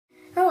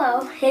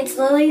Hello, it's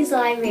Lily's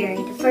Library,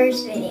 the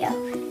first video.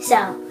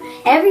 So,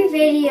 every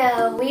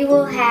video we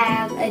will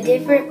have a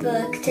different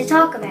book to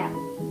talk about.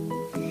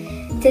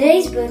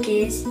 Today's book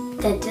is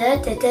The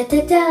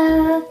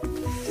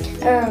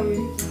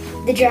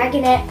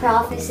Dragonet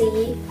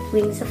Prophecy,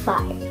 Wings of Fire.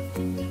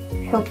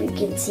 I hope you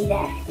can see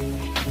that.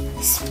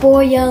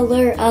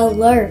 Spoiler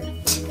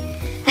alert!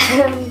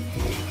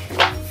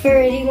 For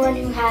anyone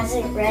who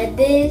hasn't read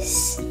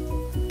this,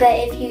 but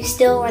if you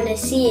still want to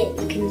see it,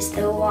 you can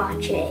still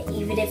watch it,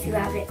 even if you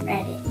haven't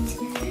read it.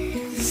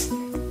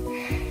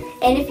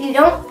 And if you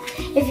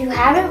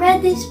haven't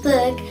read this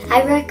book,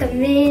 I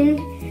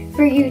recommend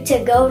for you to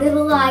go to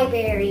the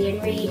library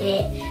and read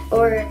it,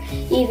 or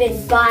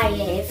even buy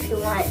it if you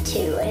want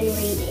to and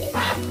read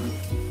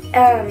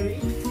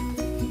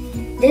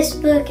it. This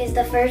book is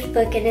the first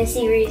book in a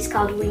series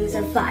called Wings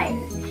of Fire.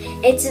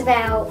 It's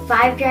about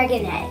 5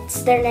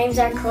 Dragonets. Their names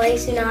are Clay,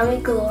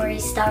 Tsunami, Glory,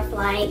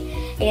 Starflight,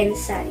 and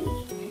Sunny.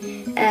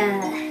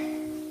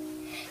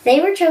 They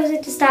were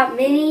chosen to stop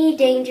many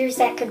dangers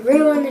that could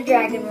ruin the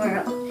dragon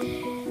world.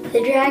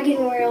 The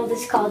dragon world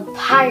is called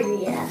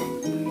Pyria.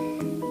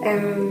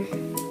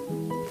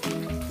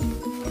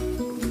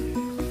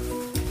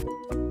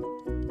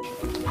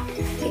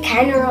 It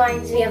kind of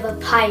reminds me of a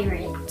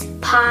pirate.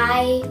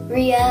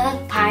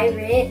 Pyria,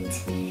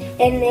 pirate.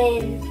 And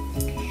then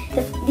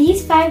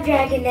these 5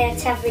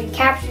 Dragonets have been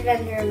captured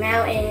under a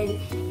mountain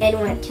and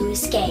went to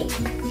escape.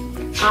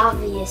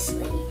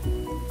 Obviously,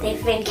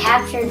 they've been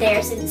captured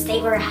there since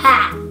they were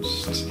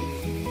hatched.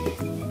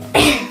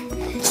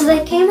 So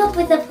they came up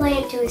with a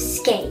plan to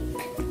escape.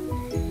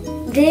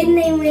 Then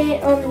they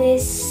went on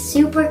this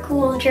super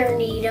cool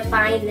journey to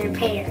find their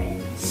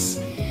parents.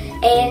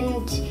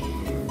 And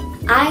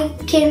I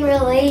can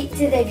relate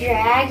to the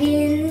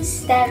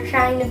dragons that are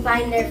trying to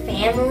find their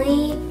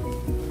family,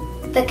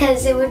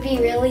 because it would be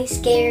really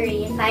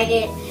scary if I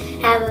didn't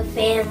have a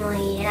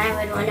family and I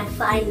would want to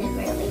find them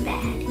really bad.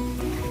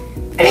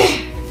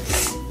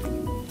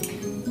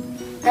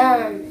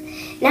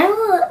 Now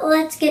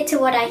let's get to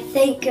what I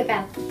think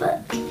about the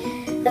book.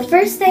 The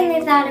first thing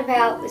I thought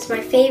about was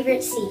my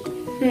favorite scene.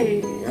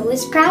 It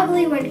was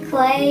probably when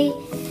Clay,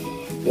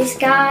 this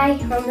guy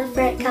on the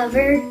front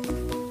cover,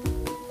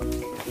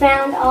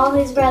 found all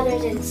his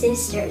brothers and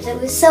sisters. I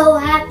was so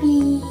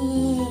happy.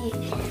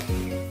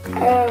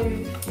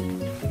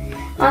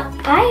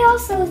 I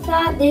also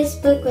thought this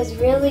book was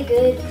really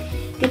good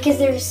because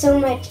there was so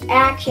much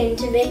action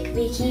to make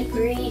me keep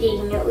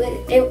reading.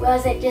 It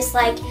wasn't just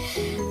like,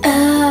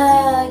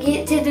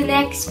 get to the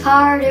next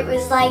part. It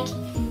was like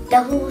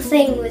the whole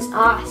thing was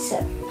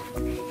awesome.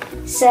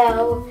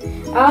 So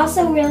I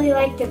also really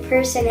liked the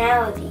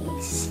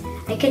personalities.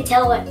 I could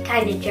tell what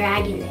kind of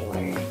dragon they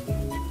were.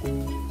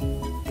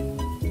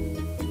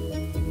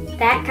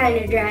 That kind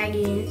of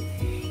dragon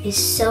is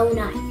so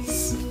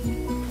nice.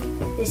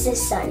 This is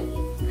Sunny.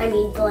 I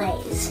mean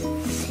Blaze.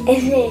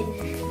 And then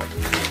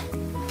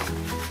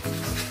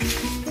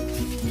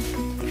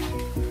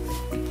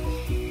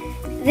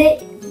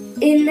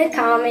in the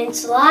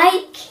comments,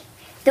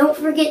 don't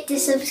forget to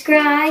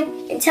subscribe,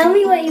 and tell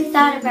me what you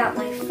thought about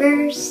my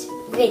first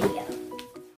video.